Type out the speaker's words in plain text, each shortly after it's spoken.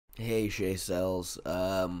Hey, Shay Cells.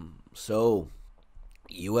 So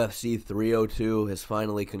UFC 302 has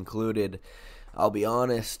finally concluded. I'll be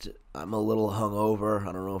honest, I'm a little hungover.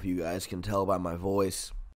 I don't know if you guys can tell by my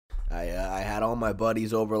voice. I had all my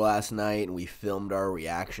buddies over last night, and we filmed our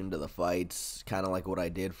reaction to the fights, kind of like what I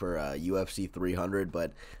did for UFC 300,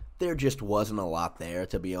 but there just wasn't a lot there,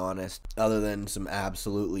 to be honest, other than some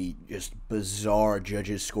absolutely just bizarre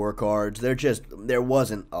judges' scorecards. There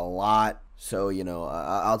wasn't a lot. So,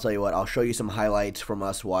 I'll tell you what, I'll show you some highlights from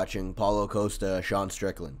us watching Paulo Costa, Sean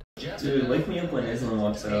Strickland. Dude, wake me up when Islam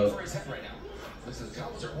walks out.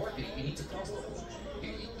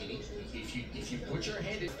 If you put your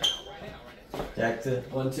hand in Jackson,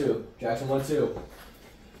 1-2. Jackson, 1-2.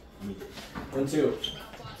 1-2.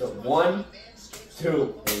 So 1,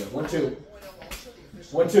 2. There you go. 1-2.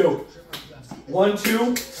 1-2.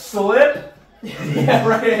 1-2. Slip. Yeah,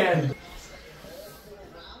 right hand.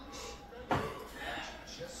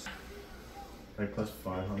 Like plus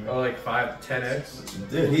 500. Oh, like 10x?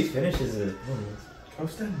 Dude, he finishes it.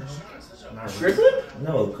 Costa? No. Strickland?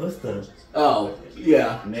 No, Costa. Oh,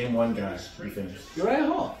 yeah. Name one guy you finished. Uriah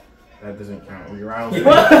Hall. That doesn't count. Uriah He's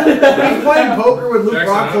playing poker with Luke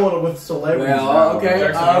Rockhold with celebrities. Well, okay.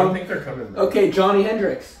 Jackson, I don't think they're coming. Okay, Johnny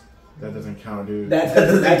Hendricks. That doesn't count, dude. That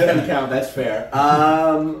doesn't count. That's fair.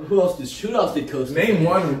 Who else did Costa? Name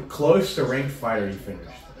one close to ranked fighter you finished.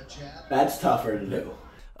 That's tougher to do.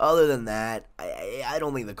 Other than that, I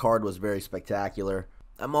don't think the card was very spectacular.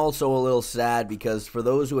 I'm also a little sad because for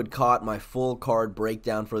those who had caught my full card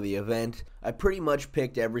breakdown for the event, I pretty much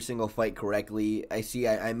picked every single fight correctly.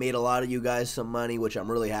 I made a lot of you guys some money, which I'm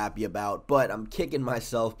really happy about, but I'm kicking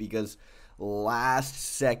myself because last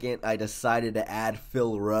second I decided to add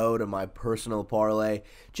Phil Rowe to my personal parlay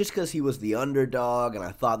just because he was the underdog and I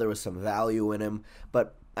thought there was some value in him,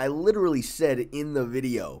 but I literally said in the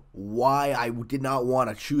video why I did not want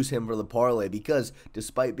to choose him for the parlay, because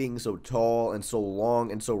despite being so tall and so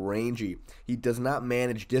long and so rangy, he does not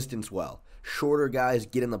manage distance well. Shorter guys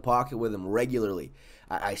get in the pocket with him regularly.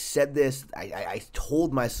 I said this, I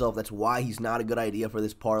told myself that's why he's not a good idea for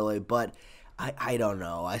this parlay, but I don't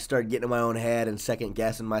know. I started getting in my own head and second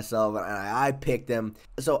guessing myself, and I picked him.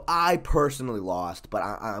 So I personally lost, but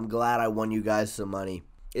I'm glad I won you guys some money.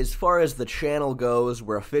 As far as the channel goes,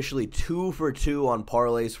 we're officially 2 for 2 on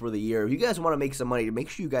parlays for the year. If you guys want to make some money, make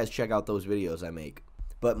sure you guys check out those videos I make.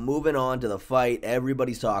 But moving on to the fight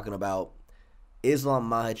everybody's talking about, Islam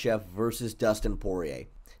Makhachev versus Dustin Poirier.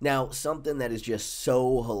 Now, something that is just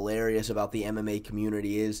so hilarious about the MMA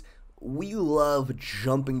community is we love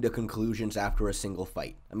jumping to conclusions after a single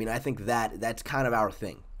fight. I mean, I think that's kind of our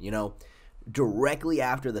thing, Directly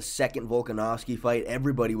after the second Volkanovski fight,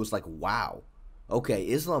 everybody was like, wow. Okay,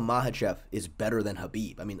 Islam Makhachev is better than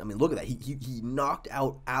Khabib. I mean, look at that. He knocked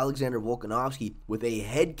out Alexander Volkanovski with a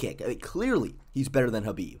head kick. I mean, clearly, he's better than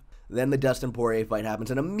Khabib. Then the Dustin Poirier fight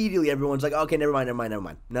happens, and immediately everyone's like, okay, never mind.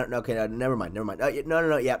 No, okay, never mind.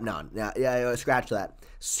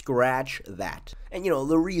 Scratch that. And,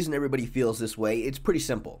 the reason everybody feels this way, it's pretty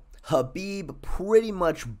simple. Khabib pretty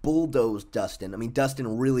much bulldozed Dustin. I mean,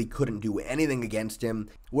 Dustin really couldn't do anything against him.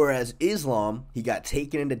 Whereas Islam, he got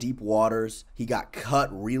taken into deep waters. He got cut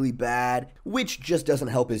really bad, which just doesn't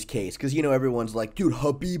help his case. Because, everyone's like, dude,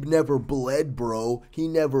 Khabib never bled, bro. He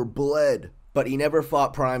never bled. But he never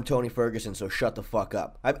fought Prime Tony Ferguson, so shut the fuck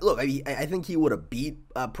up. I think he would have beat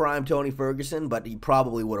Prime Tony Ferguson, but he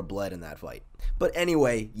probably would have bled in that fight. But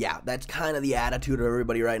anyway, yeah, that's kind of the attitude of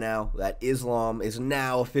everybody right now, that Islam is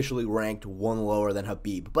now officially ranked one lower than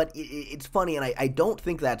Khabib. But it's funny, and I don't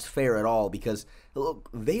think that's fair at all, because, look,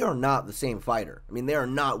 they are not the same fighter. I mean, they are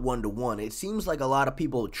not one-to-one. It seems like a lot of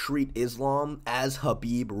people treat Islam as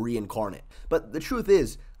Khabib reincarnate. But the truth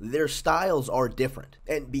is, their styles are different.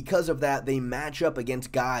 And because of that, they match up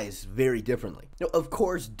against guys very differently. Now, of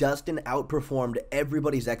course, Dustin outperformed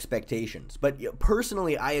everybody's expectations. But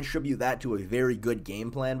personally, I attribute that to a very good game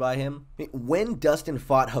plan by him. When Dustin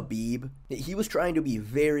fought Khabib, he was trying to be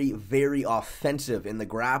very, very offensive in the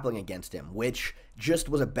grappling against him, which just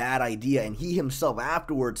was a bad idea, and he himself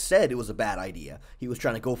afterwards said it was a bad idea. He was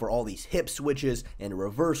trying to go for all these hip switches and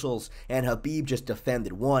reversals, and Khabib just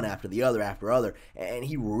defended one after the other after other, and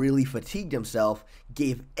he really fatigued himself,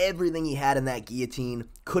 gave everything he had in that guillotine,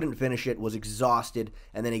 couldn't finish it, was exhausted,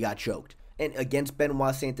 and then he got choked. And against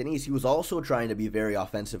Benoit Saint-Denis, he was also trying to be very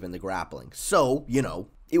offensive in the grappling. So,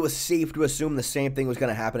 it was safe to assume the same thing was going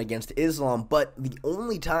to happen against Islam, but the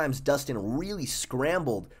only times Dustin really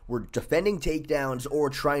scrambled were defending takedowns or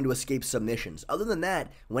trying to escape submissions. Other than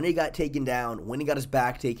that, when he got taken down, when he got his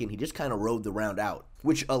back taken, he just kind of rode the round out.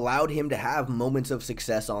 which allowed him to have moments of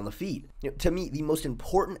success on the feet. To me, the most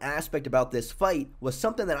important aspect about this fight was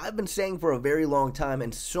something that I've been saying for a very long time,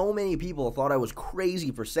 and so many people thought I was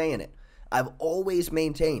crazy for saying it. I've always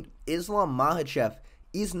maintained Islam Makhachev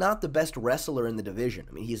is not the best wrestler in the division.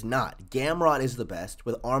 I mean, he's not. Gamrot is the best,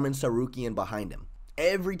 with Arman Tsarukyan behind him.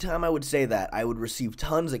 Every time I would say that, I would receive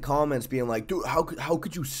tons of comments being like, dude, how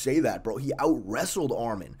could you say that, bro? He out-wrestled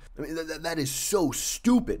Arman. I mean, that is so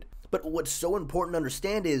stupid. But what's so important to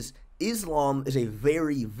understand is Islam is a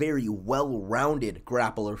very, very well-rounded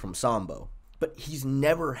grappler from Sambo. But he's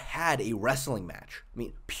never had a wrestling match. I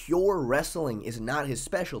mean, pure wrestling is not his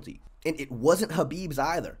specialty. And it wasn't Khabib's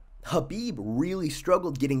either. Khabib really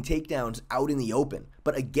struggled getting takedowns out in the open.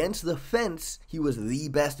 But against the fence, he was the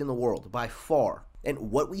best in the world, by far. And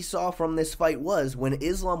what we saw from this fight was when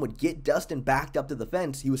Islam would get Dustin backed up to the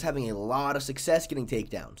fence, he was having a lot of success getting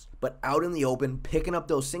takedowns. But out in the open, picking up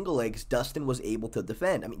those single legs, Dustin was able to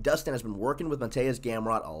defend. I mean, Dustin has been working with Mateusz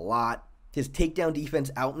Gamrot a lot. His takedown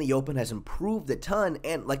defense out in the open has improved a ton,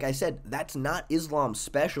 and like I said, that's not Islam's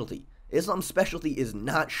specialty. Islam's specialty is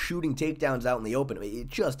not shooting takedowns out in the open. It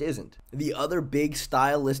just isn't. The other big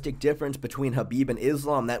stylistic difference between Khabib and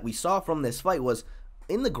Islam that we saw from this fight was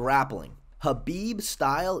in the grappling. Khabib's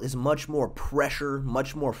style is much more pressure,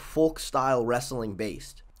 much more folk-style wrestling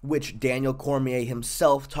based, which Daniel Cormier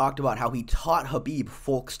himself talked about how he taught Khabib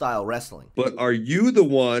folk-style wrestling. But are you the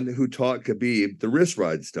one who taught Khabib the wrist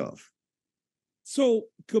ride stuff? So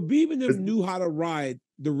Khabib and them knew how to ride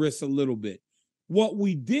the wrist a little bit. What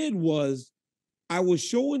we did was I was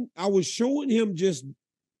showing him just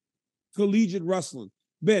collegiate wrestling.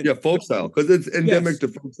 Ben, yeah, folk style, because it's endemic yes. to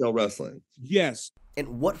folk style wrestling. Yes.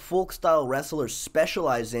 And what folk-style wrestlers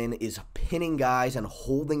specialize in is pinning guys and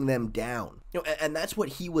holding them down. And that's what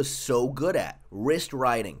he was so good at. Wrist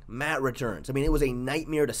riding, mat returns. I mean, it was a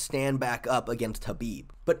nightmare to stand back up against Khabib.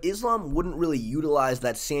 But Islam wouldn't really utilize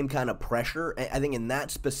that same kind of pressure. I think in that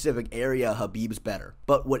specific area, Khabib's better.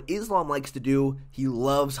 But what Islam likes to do, he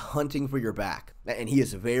loves hunting for your back. And he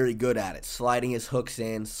is very good at it. Sliding his hooks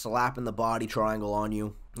in, slapping the body triangle on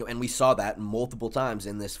you. And we saw that multiple times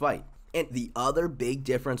in this fight. And the other big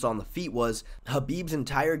difference on the feet was Khabib's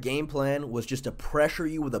entire game plan was just to pressure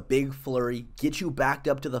you with a big flurry, get you backed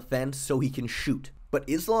up to the fence so he can shoot. But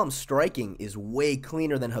Islam's striking is way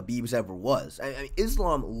cleaner than Khabib's ever was. I mean,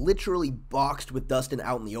 Islam literally boxed with Dustin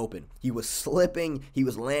out in the open. He was slipping, he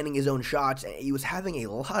was landing his own shots, and he was having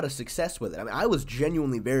a lot of success with it. I mean, I was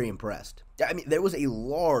genuinely very impressed. I mean, there was a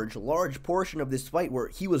large portion of this fight where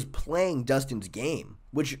he was playing Dustin's game,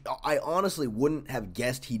 which I honestly wouldn't have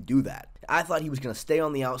guessed he'd do that. I thought he was going to stay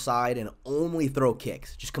on the outside and only throw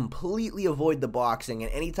kicks, just completely avoid the boxing,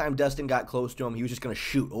 and anytime Dustin got close to him, he was just going to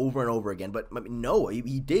shoot over and over again. But I mean, no,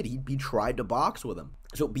 he did. He tried to box with him.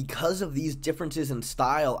 So because of these differences in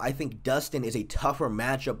style, I think Dustin is a tougher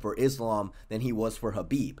matchup for Islam than he was for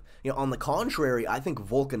Khabib. On the contrary, I think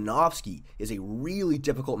Volkanovski is a really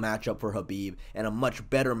difficult matchup for Khabib and a much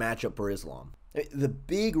better matchup for Islam. The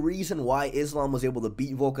big reason why Islam was able to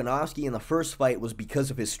beat Volkanovski in the first fight was because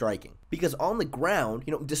of his striking. Because on the ground,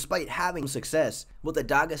 despite having success, what the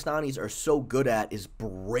Dagestanis are so good at is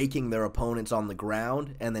breaking their opponents on the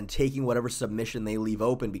ground and then taking whatever submission they leave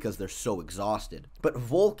open because they're so exhausted. But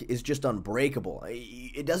Volk is just unbreakable.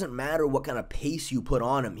 It doesn't matter what kind of pace you put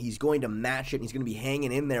on him. He's going to match it, and he's going to be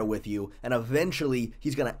hanging in there with you, and eventually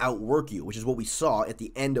he's going to outwork you, which is what we saw at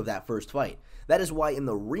the end of that first fight. That is why in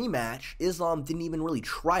the rematch, Islam didn't even really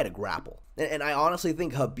try to grapple. And I honestly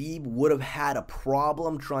think Khabib would have had a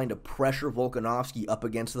problem trying to pressure Volkanovski up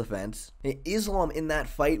against the fence. Islam in that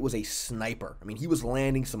fight was a sniper. I mean, he was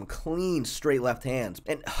landing some clean straight left hands.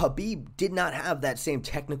 And Khabib did not have that same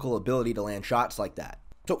technical ability to land shots like that.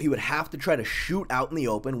 So he would have to try to shoot out in the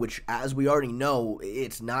open, which, as we already know,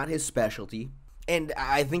 it's not his specialty. And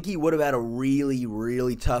I think he would have had a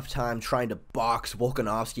really tough time trying to box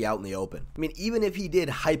Volkanovski out in the open. I mean, even if he did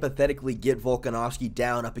hypothetically get Volkanovski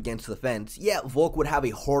down up against the fence, yeah, Volk would have a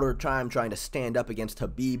harder time trying to stand up against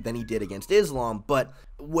Khabib than he did against Islam, but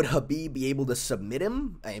would Khabib be able to submit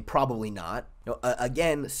him? Probably not.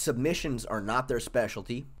 Again, submissions are not their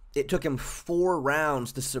specialty. It took him 4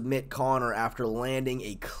 rounds to submit Conor after landing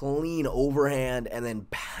a clean overhand and then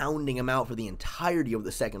pounding him out for the entirety of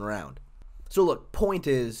the second round. So look, point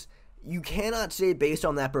is, you cannot say based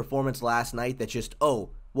on that performance last night that just,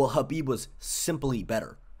 Khabib was simply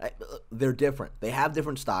better. They're different. They have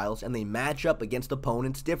different styles, and they match up against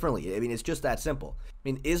opponents differently. I mean, it's just that simple. I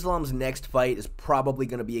mean, Islam's next fight is probably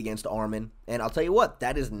going to be against Arman, and I'll tell you what,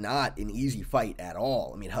 that is not an easy fight at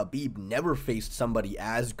all. I mean, Khabib never faced somebody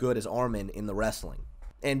as good as Arman in the wrestling.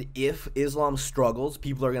 And if Islam struggles,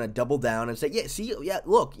 people are going to double down and say, yeah, see, yeah,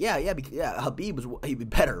 look, yeah, Khabib was he'd be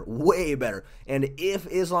better, way better. And if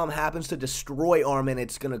Islam happens to destroy Arman,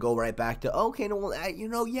 it's going to go right back to, okay, no,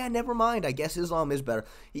 well, yeah, never mind. I guess Islam is better.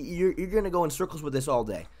 You're going to go in circles with this all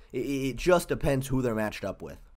day. It just depends who they're matched up with.